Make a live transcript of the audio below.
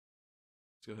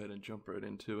Let's go ahead and jump right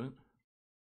into it.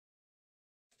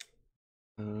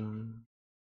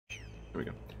 There we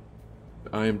go.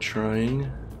 I am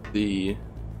trying the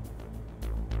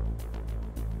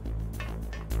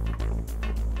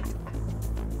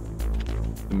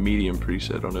medium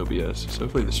preset on OBS, so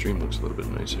hopefully the stream looks a little bit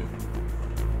nicer.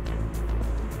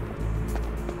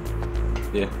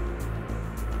 Yeah.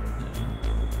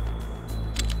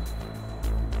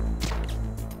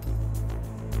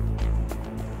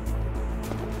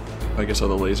 I guess all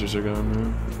the lasers are gone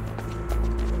now.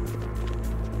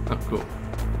 Oh, cool.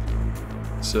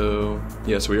 So,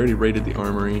 yeah, so we already raided the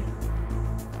armory.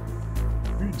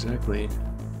 Where exactly?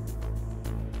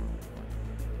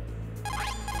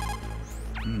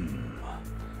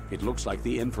 It looks like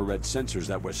the infrared sensors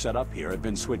that were set up here have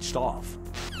been switched off.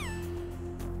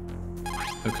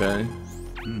 Okay.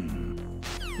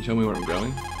 You tell me where I'm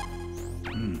going?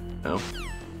 No.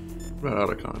 What about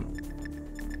Autocon?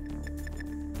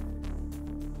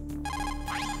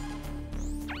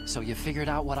 So you figured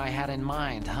out what I had in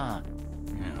mind, huh?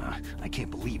 Yeah, I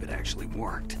can't believe it actually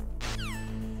worked.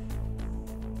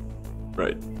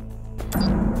 Right.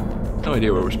 No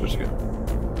idea where we're supposed to go.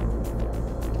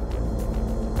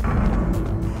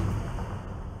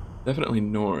 Definitely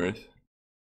north.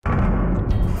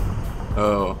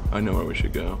 Oh, I know where we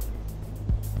should go.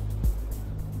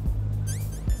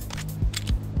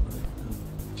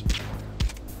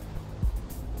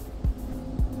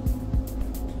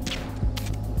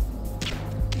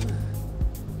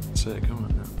 Sick, come on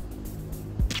now.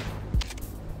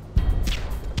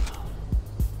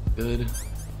 Good.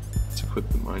 Let's equip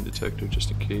the mine detector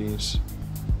just in case.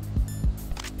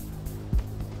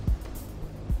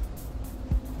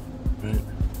 Right,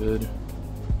 good.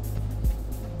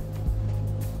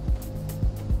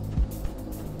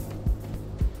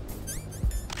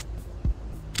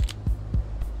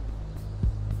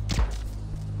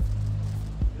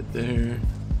 Good there.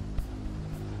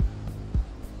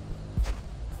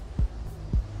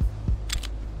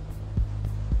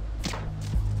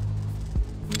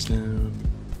 One's down.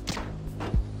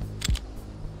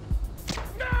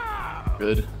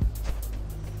 Good.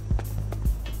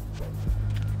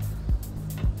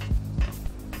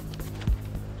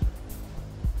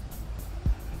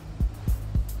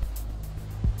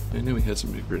 I knew we had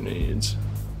some new grenades.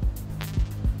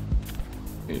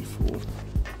 Made full.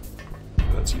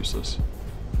 That's useless.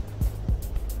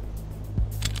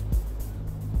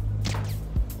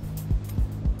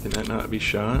 Can that not be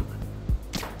shot?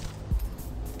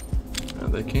 No,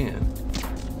 they can.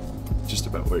 Just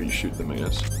about where you shoot them, I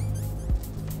guess.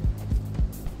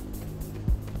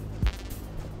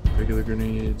 Regular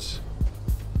grenades.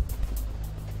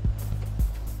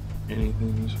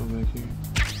 Anything useful back here?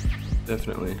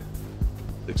 Definitely.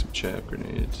 Take some chaff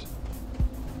grenades.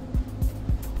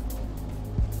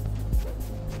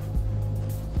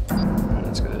 Alright,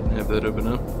 let's go ahead and have that open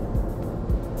up.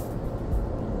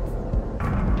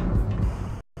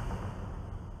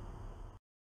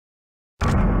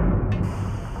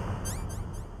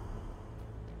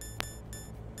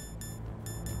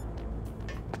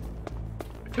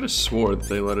 I could have swore that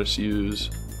they let us use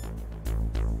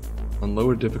on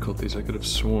lower difficulties. I could have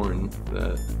sworn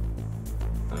that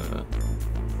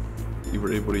you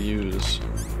were able to use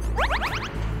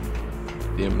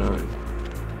the M9.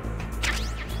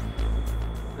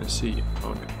 I see you,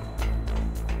 punk.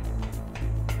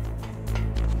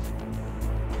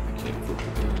 I can't flip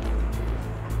it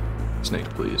in. Snake,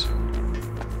 please.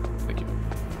 Thank you.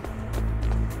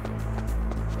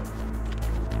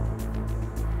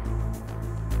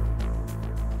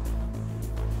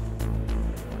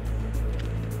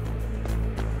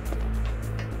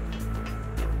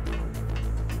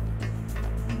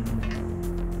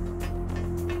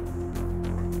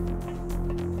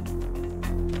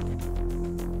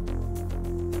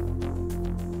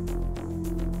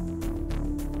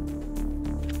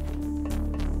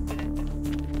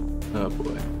 Oh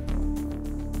boy.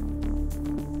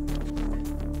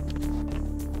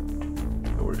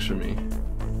 That works for me.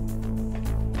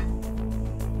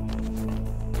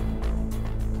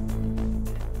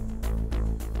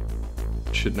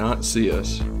 Should not see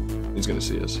us. He's gonna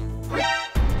see us. Okay.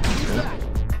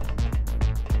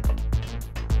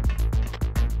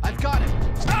 I've got it.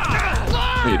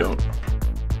 No, you don't.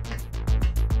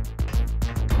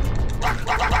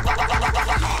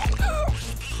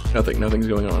 Nothing's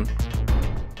going on.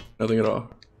 Nothing at all.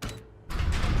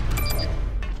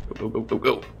 Go, go, go, go,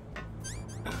 go.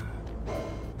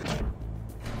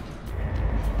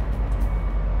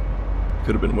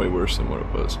 Could have been way worse than what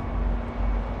it was.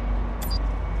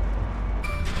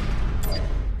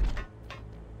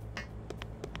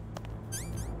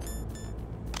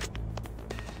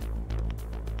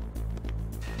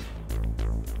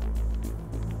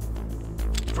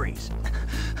 batteries.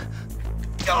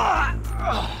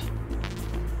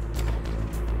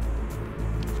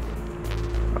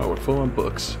 Oh, we're full on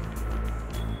books.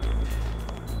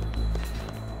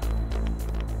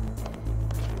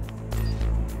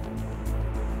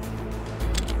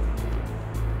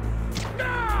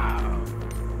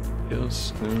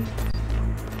 Kills, no.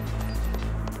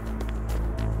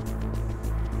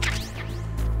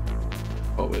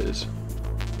 Always.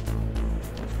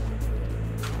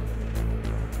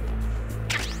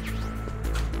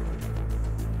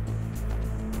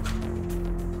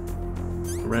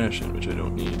 Ration, which I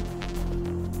don't need.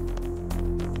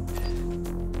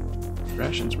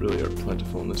 Rations really are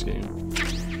plentiful in this game.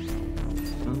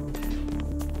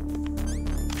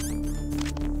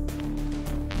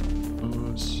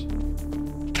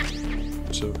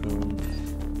 SoCom.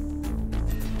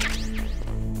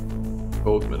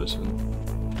 Cold medicine.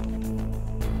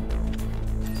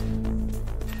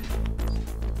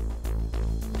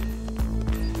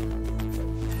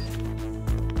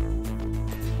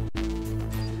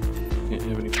 Can't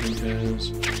have any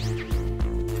Keypads.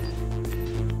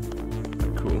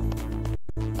 Cool.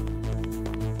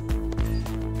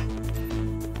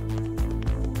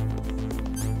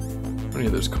 How many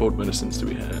of those cold medicines do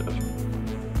we have?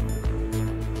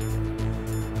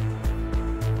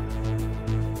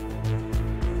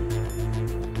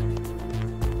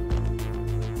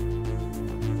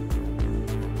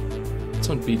 What's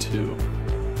on B2?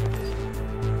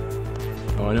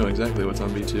 Oh, I know exactly what's on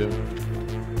B2.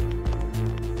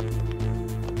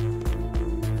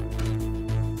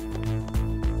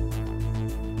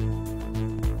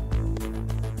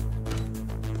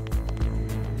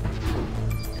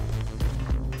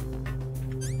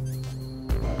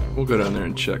 We'll go down there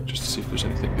and check just to see if there's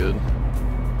anything good.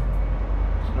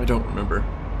 I don't remember.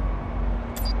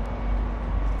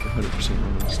 100%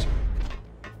 honest.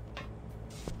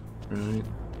 Right.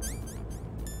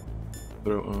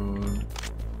 Throw on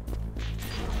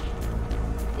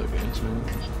the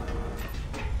advancements.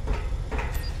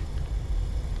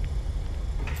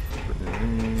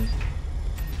 Grenade.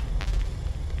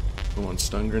 Full on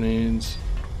stun grenades.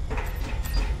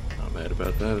 Not mad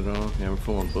about that at all. Yeah, we're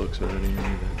full on books already. I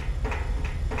need that.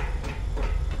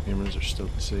 Cameras are still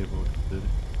disabled. Good.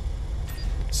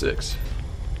 6.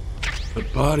 The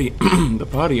body, the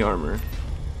body armor.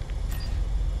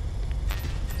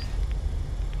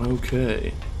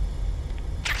 Okay.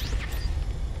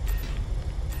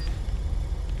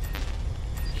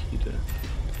 Kita.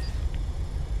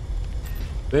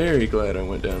 Very glad I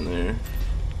went down there.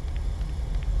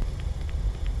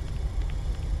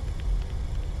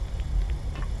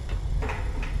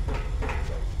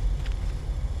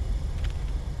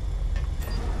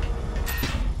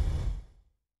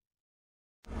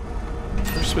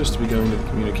 We're supposed to be going to the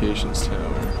communications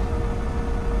tower.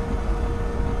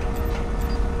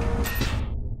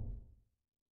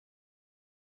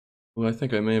 Well, I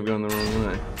think I may have gone the wrong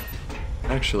way.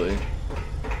 Actually,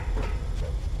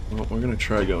 well, we're gonna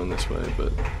try going this way,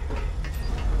 but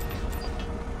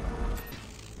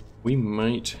we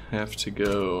might have to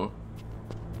go.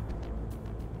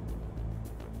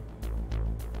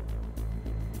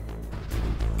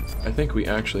 I think we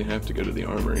actually have to go to the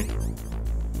armory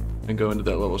and go into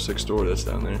that level 6 door that's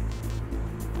down there.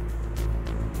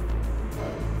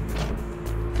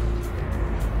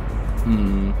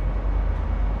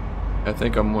 I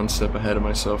think I'm one step ahead of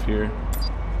myself here.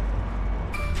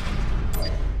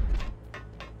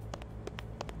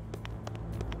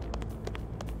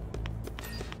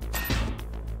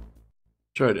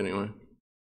 Try it anyway.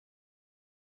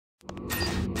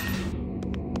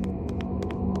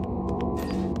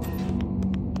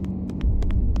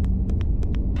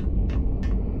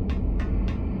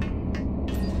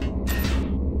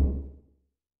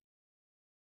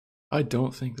 I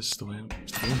don't think this is the way I'm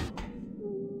supposed to go.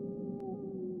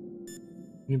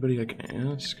 Anybody I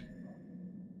can ask?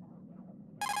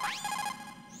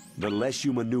 The less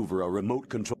you maneuver a remote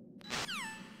control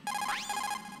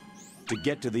to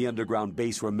get to the underground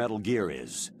base where Metal Gear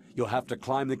is, you'll have to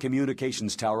climb the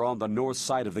communications tower on the north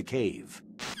side of the cave.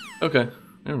 Okay,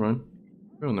 never mind.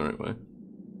 We're going the right way.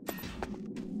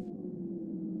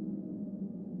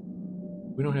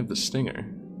 We don't have the stinger.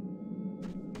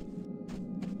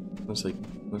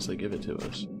 Unless they give it to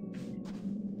us.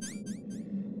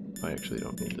 I actually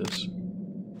don't need this.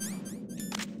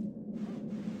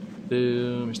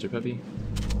 Mr. Peppy.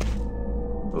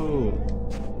 Oh.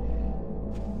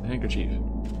 A handkerchief.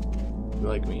 You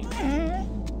like me?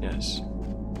 Yes.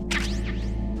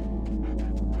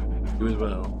 You as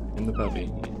well. And the puppy.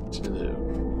 Hello.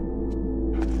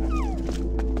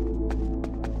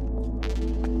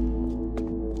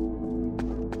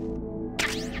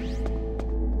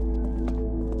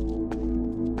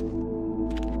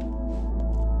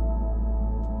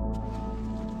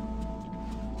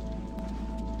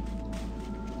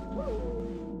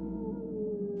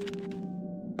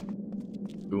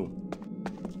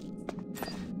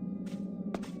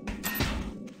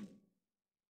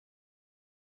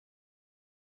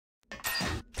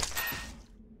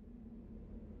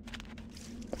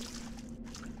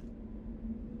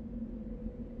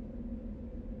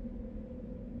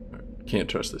 Can't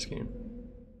trust this game.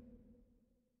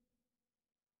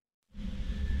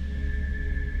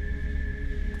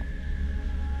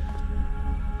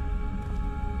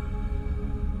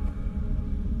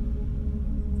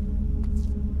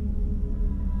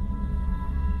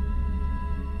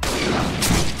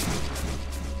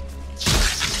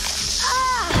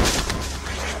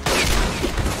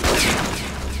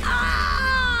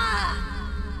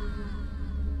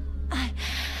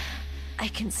 I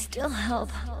can still help.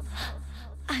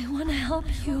 I want to help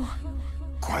you.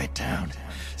 Quiet down.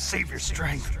 Save your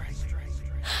strength.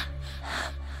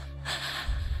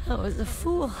 I was a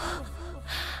fool.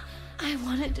 I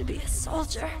wanted to be a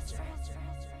soldier.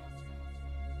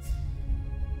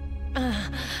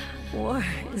 War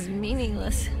is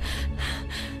meaningless.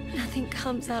 Nothing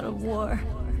comes out of war.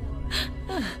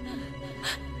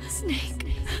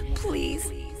 Snake,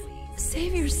 please,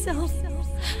 save yourself.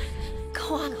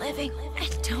 Go on living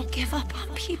and don't give up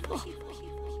on people.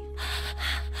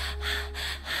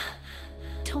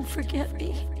 Don't forget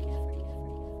me.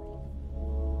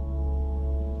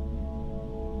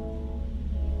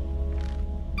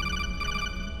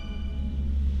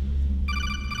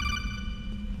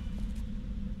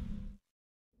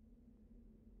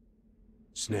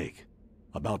 Snake,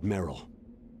 about Meryl.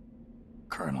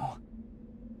 Colonel,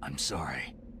 I'm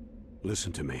sorry.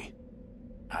 Listen to me.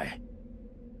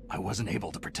 I wasn't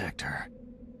able to protect her.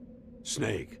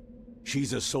 Snake,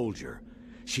 she's a soldier.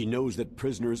 She knows that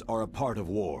prisoners are a part of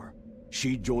war.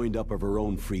 She joined up of her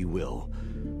own free will.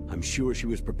 I'm sure she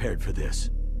was prepared for this.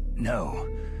 No,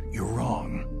 you're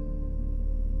wrong.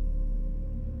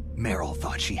 Meryl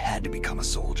thought she had to become a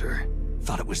soldier.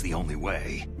 Thought it was the only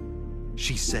way.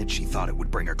 She said she thought it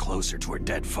would bring her closer to her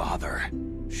dead father.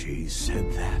 She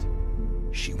said that?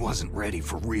 She wasn't ready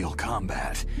for real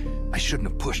combat. I shouldn't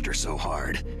have pushed her so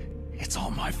hard. It's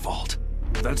all my fault.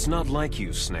 That's not like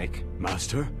you, Snake.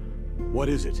 Master? What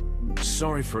is it?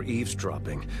 Sorry for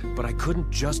eavesdropping, but I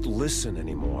couldn't just listen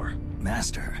anymore.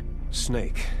 Master.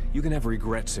 Snake, you can have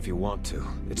regrets if you want to.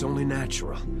 It's only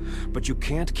natural. But you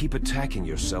can't keep attacking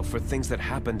yourself for things that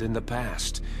happened in the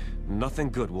past. Nothing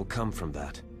good will come from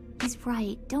that. He's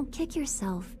right. Don't kick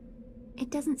yourself. It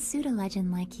doesn't suit a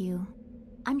legend like you.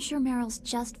 I'm sure Meryl's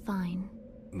just fine.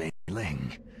 Mei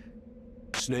Ling.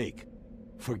 Snake,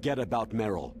 forget about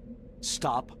Meryl.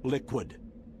 Stop Liquid.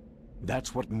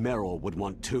 That's what Meryl would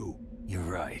want too. You're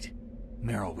right.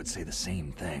 Meryl would say the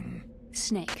same thing.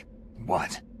 Snake.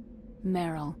 What?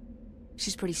 Meryl.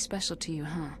 She's pretty special to you,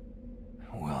 huh?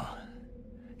 Well,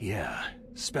 yeah,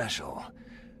 special.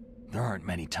 There aren't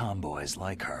many tomboys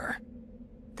like her.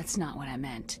 That's not what I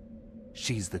meant.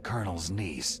 She's the Colonel's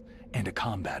niece, and a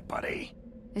combat buddy.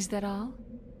 Is that all?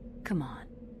 Come on.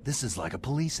 This is like a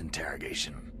police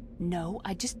interrogation. No,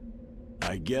 I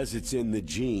guess it's in the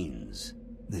genes.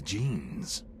 The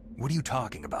genes? What are you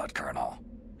talking about, Colonel?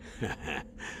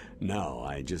 No,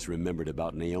 I just remembered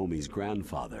about Naomi's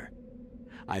grandfather.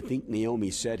 I think Naomi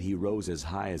said he rose as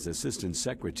high as assistant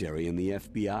secretary in the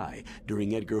FBI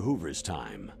during Edgar Hoover's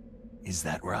time. Is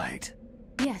that right?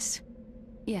 Yes.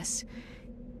 Yes.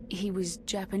 He was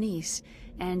Japanese,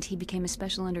 and he became a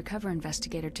special undercover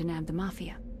investigator to nab the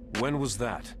Mafia. When was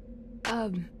that?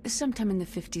 Sometime in the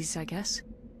 50s, I guess.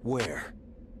 Where?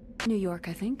 New York,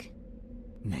 I think.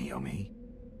 Naomi?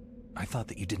 I thought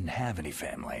that you didn't have any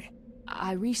family.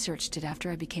 I researched it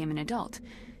after I became an adult.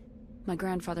 My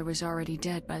grandfather was already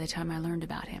dead by the time I learned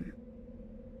about him.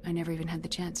 I never even had the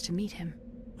chance to meet him.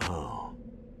 Oh.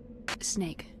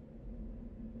 Snake.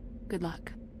 Good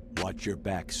luck. Watch your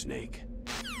back, Snake.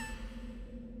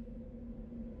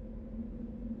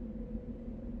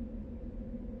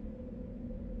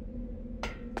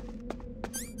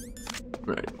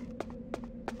 Right.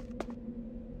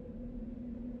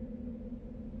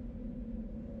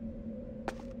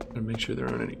 Gotta make sure there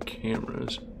aren't any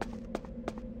cameras.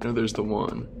 I know there's the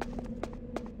one.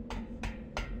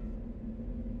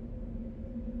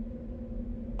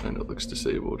 And it looks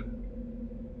disabled.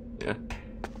 Yeah.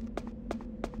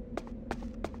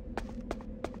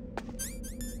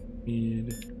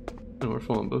 No, we're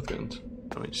full on both guns.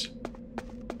 Nice.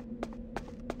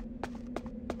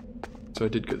 So I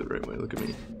did go the right way, look at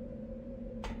me.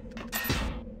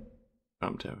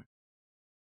 Bomb tower.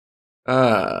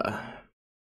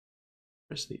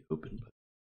 Press the open button.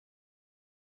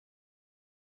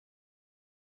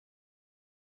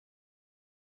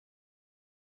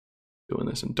 Doing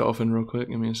this in Dolphin real quick,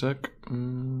 give me a sec.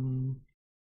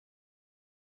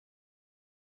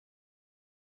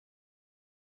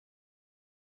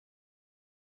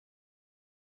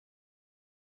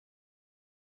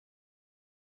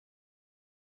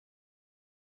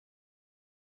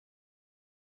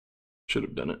 Should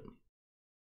have done it.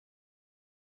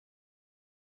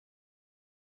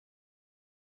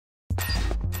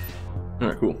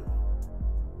 Alright, cool.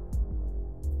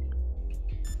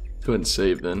 Go ahead and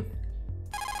save then.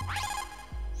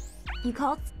 You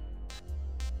called?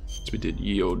 So we did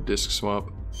ye old disk swap.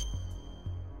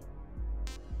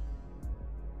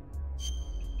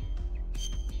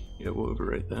 Yeah, we'll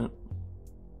overwrite that.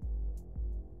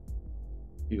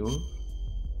 Heal.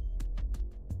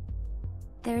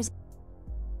 There's...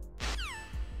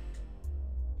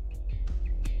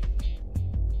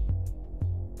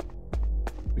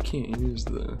 We can't use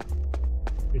the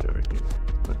radar here.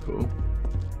 Not cool.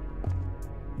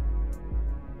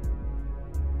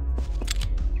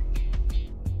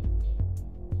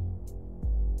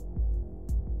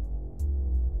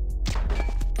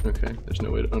 Okay, there's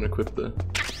no way to unequip the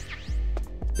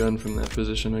gun from that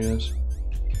position, I guess.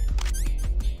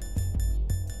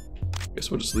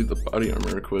 Guess we'll just leave the body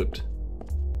armor equipped.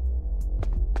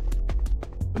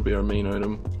 That'll be our main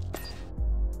item.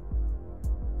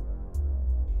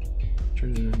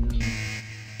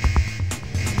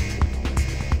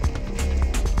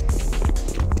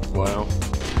 Wow.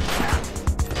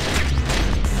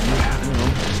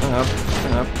 Stop.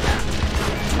 Stop.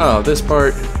 Oh, this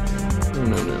part. No,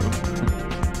 no, no.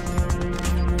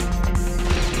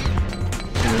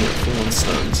 I'm gonna get full on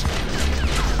stuns.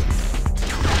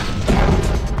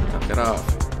 Knock it off.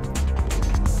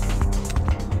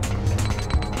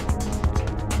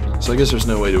 So I guess there's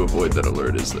no way to avoid that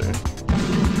alert, is there?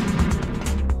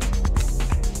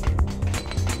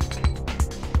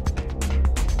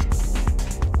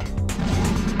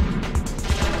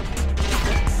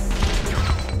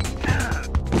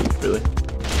 Really?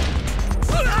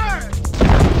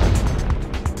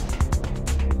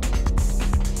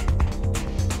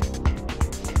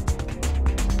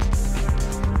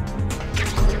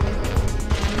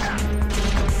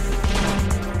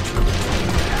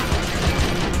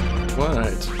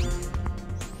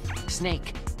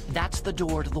 Snake, that's the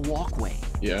door to the walkway.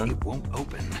 Yeah. It won't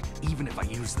open, even if I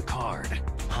use the card.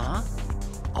 Huh?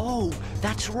 Oh,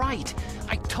 that's right.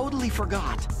 I totally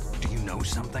forgot. Do you know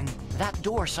something? That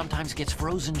door sometimes gets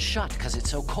frozen shut because it's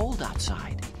so cold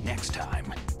outside. Next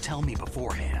time, tell me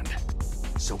beforehand.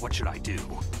 So what should I do?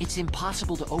 It's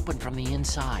impossible to open from the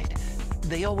inside.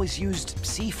 They always used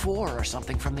C4 or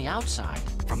something from the outside.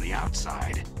 From the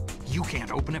outside? You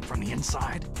can't open it from the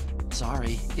inside?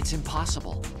 Sorry, it's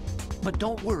impossible. But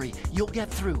don't worry, you'll get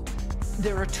through.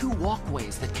 There are 2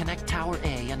 walkways that connect Tower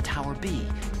A and Tower B.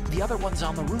 The other one's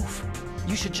on the roof.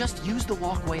 You should just use the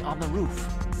walkway on the roof.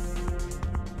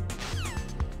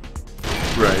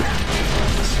 Right.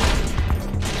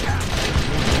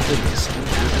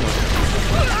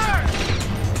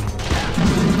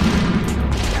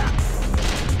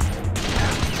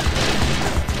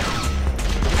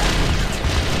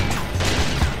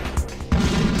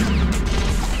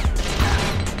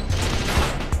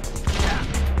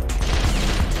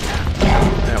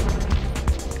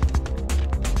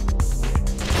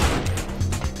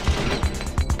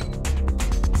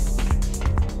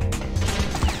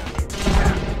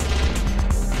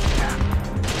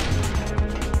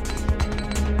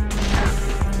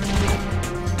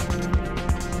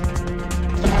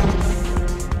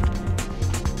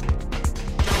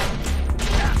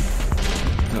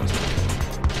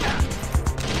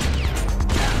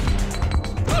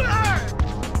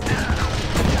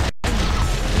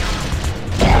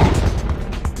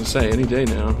 Say any day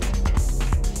now.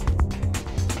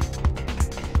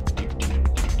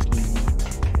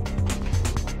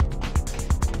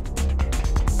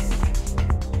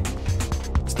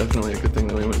 It's definitely a good thing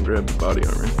that we went and grabbed the body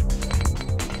armor.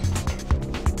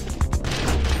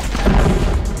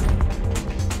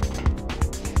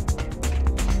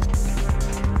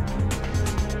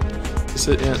 Is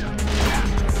it yet?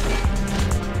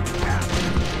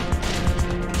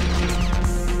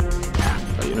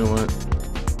 Oh, you know what?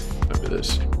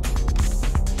 This.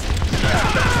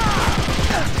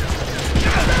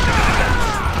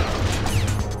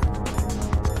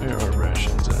 Where are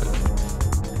rations at?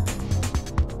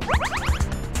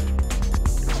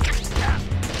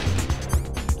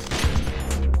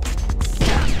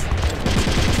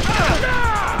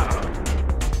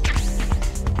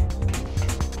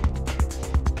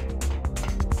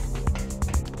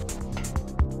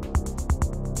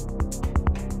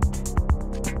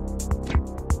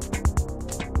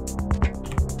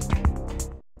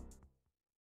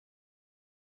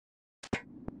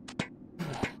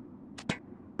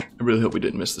 I really hope we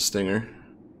didn't miss the stinger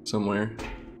somewhere.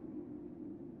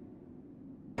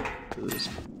 This,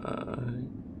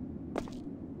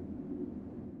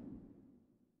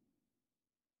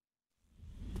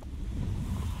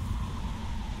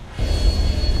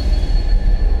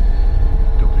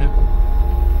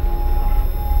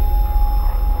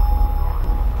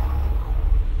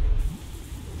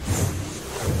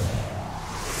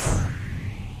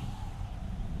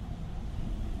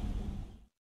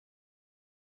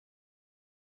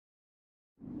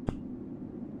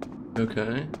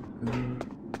 Okay.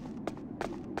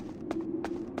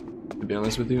 To be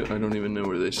honest with you, I don't even know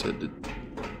where they said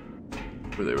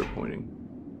where they were pointing.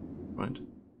 Right.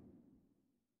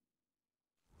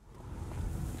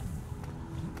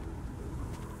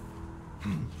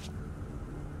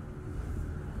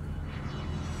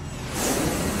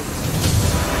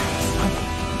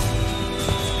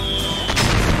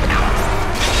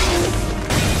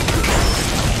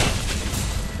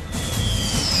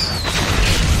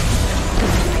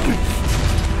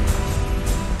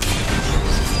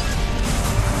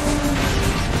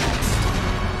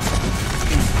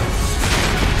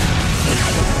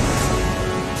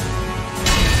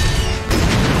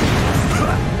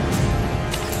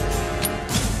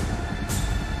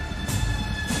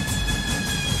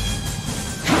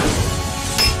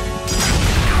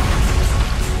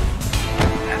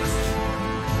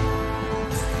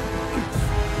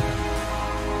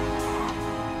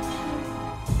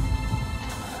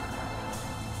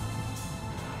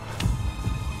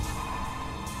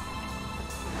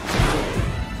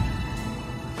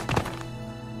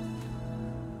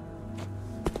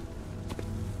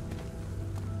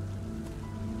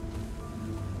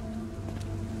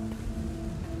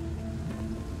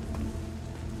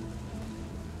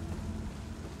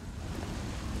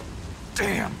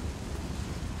 Damn!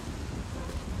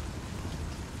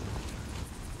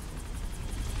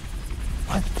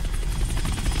 What?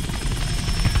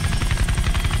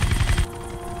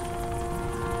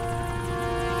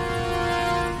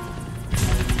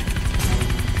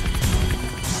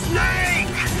 Snake!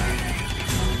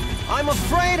 I'm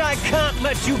afraid I can't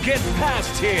let you get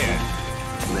past here.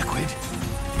 Liquid?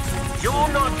 You're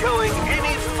not going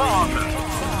any farther.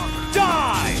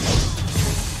 Die!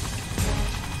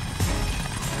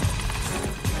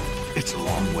 It's a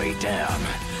long way down.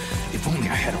 If only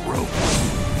I had a rope.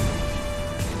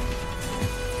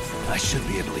 I should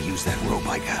be able to use that rope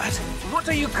I got. What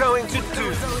are you going to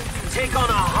do? Take on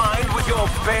a hind with your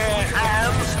bare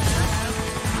hands?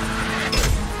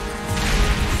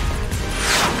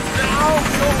 Now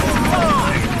you're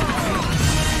mine!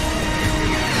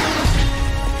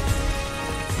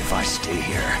 If I stay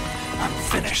here, I'm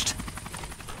finished.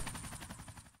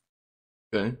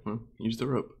 Okay, well, use the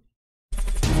rope.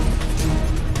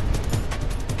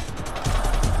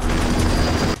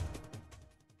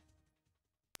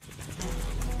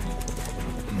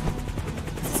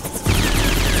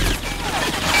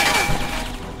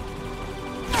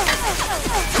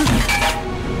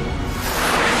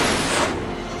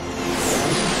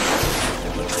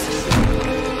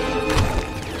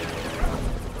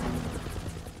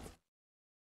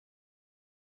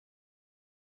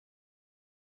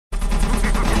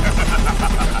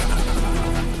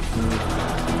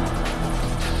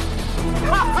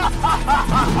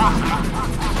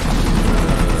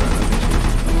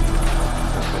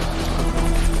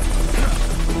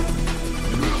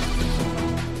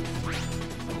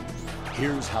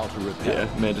 Here's how to repel.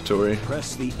 Yeah, mandatory.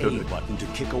 Press the A button to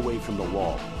kick away from the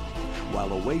wall.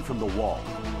 While away from the wall,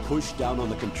 push down on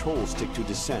the control stick to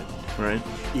descend. Right.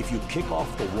 If you kick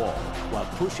off the wall while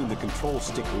pushing the control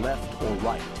stick left or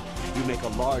right, you make a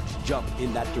large jump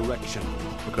in that direction.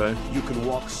 Okay. You can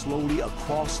walk slowly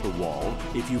across the wall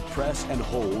if you press and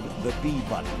hold the B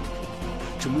button.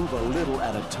 To move a little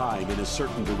at a time in a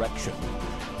certain direction,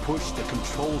 push the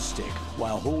control stick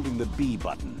while holding the B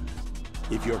button.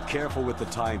 If you're careful with the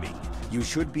timing, you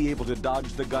should be able to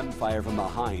dodge the gunfire from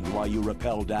behind while you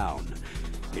rappel down.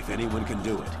 If anyone can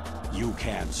do it, you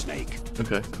can, Snake.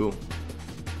 Okay, cool.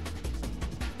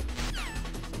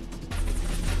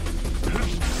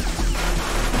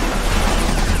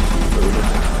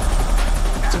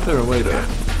 Is there a way to...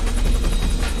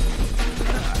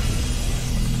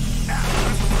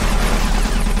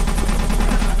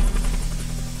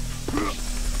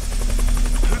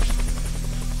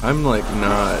 I'm like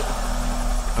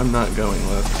I'm not going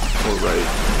left or right.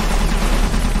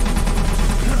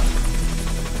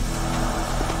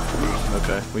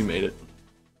 Okay, we made it.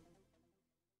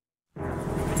 I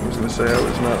was gonna say I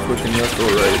was not pushing left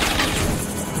or right.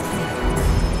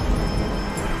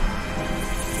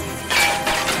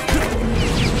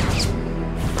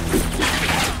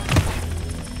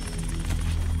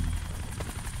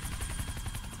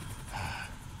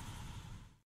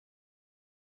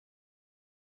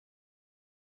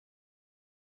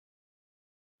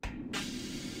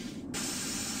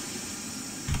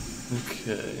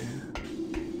 Okay.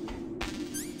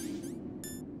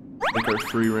 Make our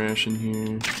free ration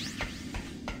here.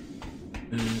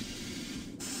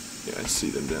 Yeah, I see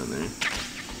them down there.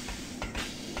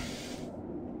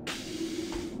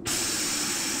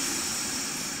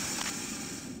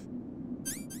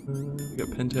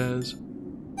 got Pentaz.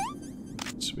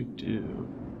 Yes, we do.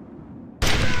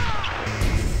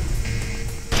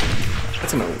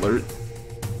 That's an alert.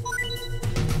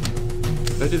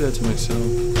 Did I do that to myself?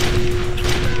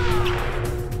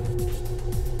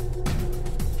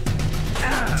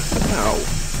 Ow.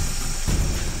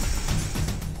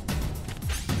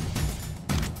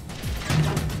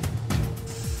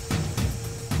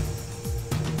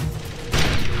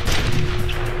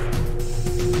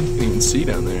 Can't even see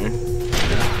down there.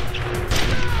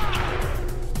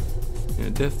 Yeah,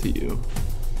 death to you.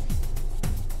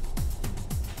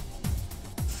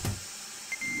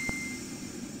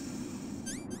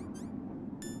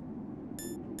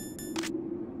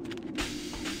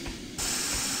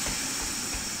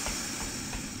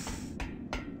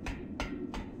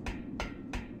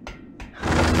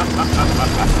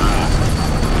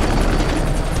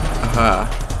 Aha.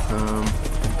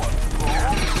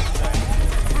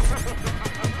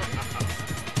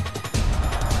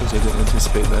 Suppose I didn't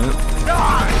anticipate that. No.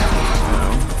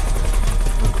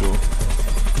 Oh, cool.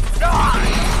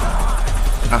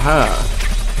 Aha.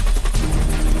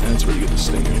 That's where you get the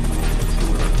stinger.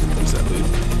 What does that lead?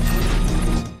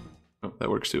 Oh, that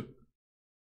works too.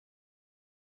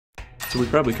 So we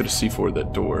probably could have C4'd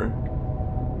that door.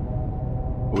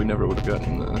 But we never would have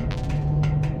gotten the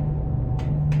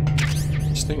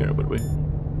stinger, would we?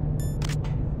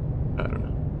 I don't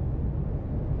know.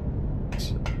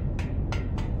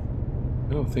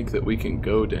 I don't think that we can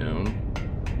go down.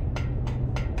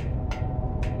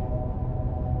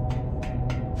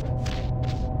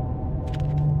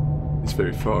 It's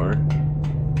very far.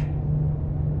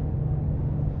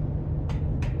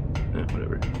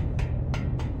 Whatever.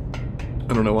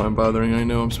 I don't know why I'm bothering. I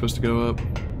know I'm supposed to go up.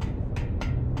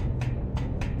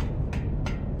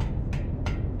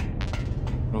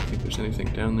 I don't think there's anything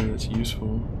down there that's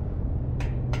useful.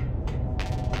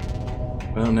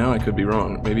 Well, now I could be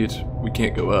wrong. Maybe it's we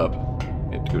can't go up.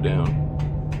 We have to go down.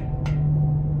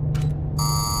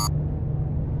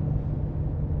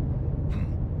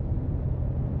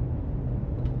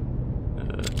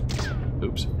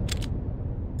 Oops.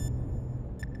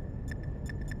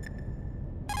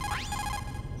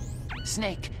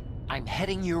 Snake, I'm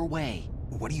heading your way.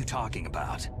 What are you talking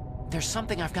about? There's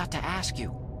something I've got to ask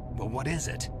you. Well, what is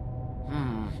it?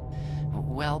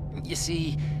 Well, you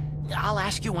see, I'll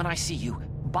ask you when I see you.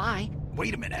 Bye.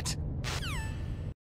 Wait a minute.